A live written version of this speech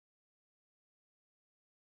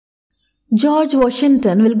George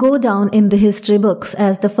Washington will go down in the history books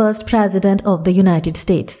as the first president of the United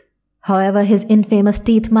States. However, his infamous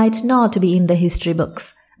teeth might not be in the history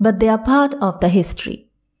books, but they are part of the history.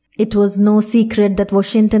 It was no secret that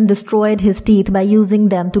Washington destroyed his teeth by using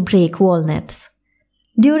them to break walnuts.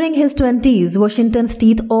 During his 20s, Washington's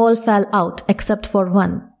teeth all fell out except for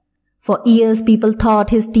one. For years, people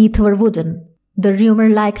thought his teeth were wooden. The rumor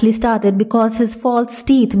likely started because his false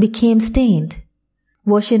teeth became stained.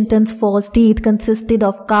 Washington's false teeth consisted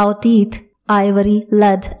of cow teeth, ivory,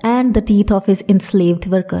 lead, and the teeth of his enslaved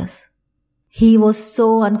workers. He was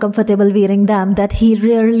so uncomfortable wearing them that he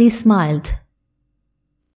rarely smiled.